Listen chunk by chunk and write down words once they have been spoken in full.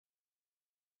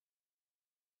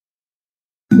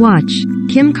Watch.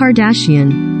 Kim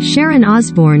Kardashian. Sharon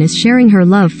Osbourne is sharing her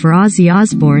love for Ozzy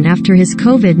Osbourne after his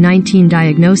COVID-19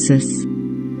 diagnosis.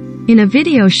 In a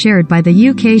video shared by the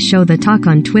UK show The Talk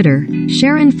on Twitter,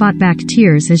 Sharon fought back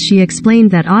tears as she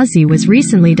explained that Ozzy was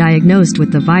recently diagnosed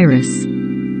with the virus.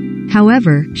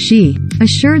 However, she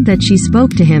assured that she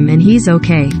spoke to him and he's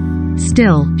okay.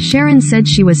 Still, Sharon said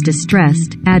she was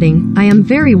distressed, adding, "I am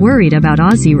very worried about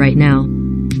Ozzy right now.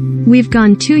 We've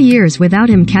gone 2 years without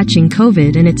him catching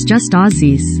COVID and it's just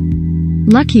Ozzy's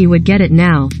lucky would get it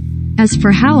now." As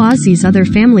for how Ozzy's other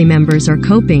family members are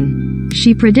coping,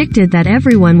 she predicted that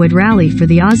everyone would rally for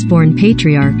the Osbourne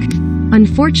patriarch.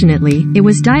 Unfortunately, it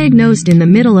was diagnosed in the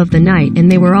middle of the night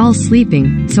and they were all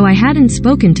sleeping, so I hadn't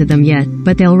spoken to them yet,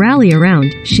 but they'll rally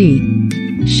around, she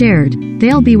shared.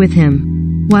 They'll be with him.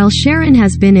 While Sharon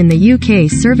has been in the UK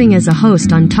serving as a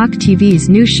host on Talk TV's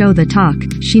new show The Talk,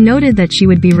 she noted that she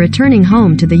would be returning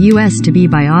home to the US to be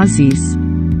by Ozzy's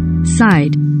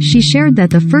side. She shared that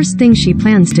the first thing she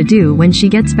plans to do when she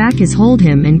gets back is hold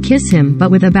him and kiss him,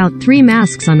 but with about 3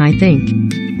 masks on, I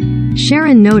think.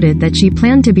 Sharon noted that she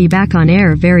planned to be back on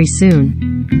air very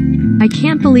soon. "I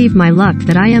can't believe my luck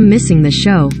that I am missing the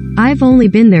show. I've only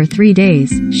been there 3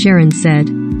 days, Sharon said,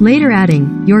 later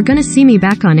adding, "You're gonna see me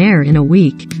back on air in a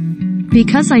week.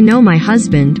 Because I know my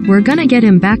husband, we're gonna get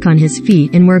him back on his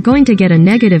feet and we're going to get a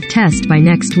negative test by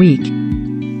next week."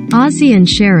 Ozzy and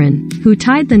Sharon, who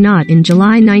tied the knot in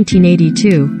July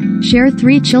 1982, share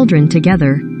 3 children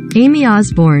together: Amy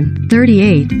Osbourne,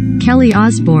 38, Kelly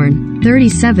Osbourne,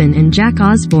 37 and Jack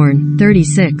Osbourne,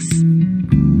 36.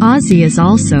 Ozzy is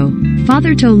also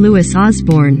father to Louis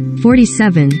Osbourne,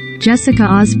 47, Jessica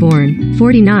Osbourne,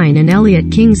 49 and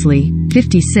Elliot Kingsley,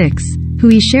 56, who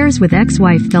he shares with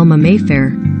ex-wife Thelma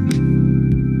Mayfair.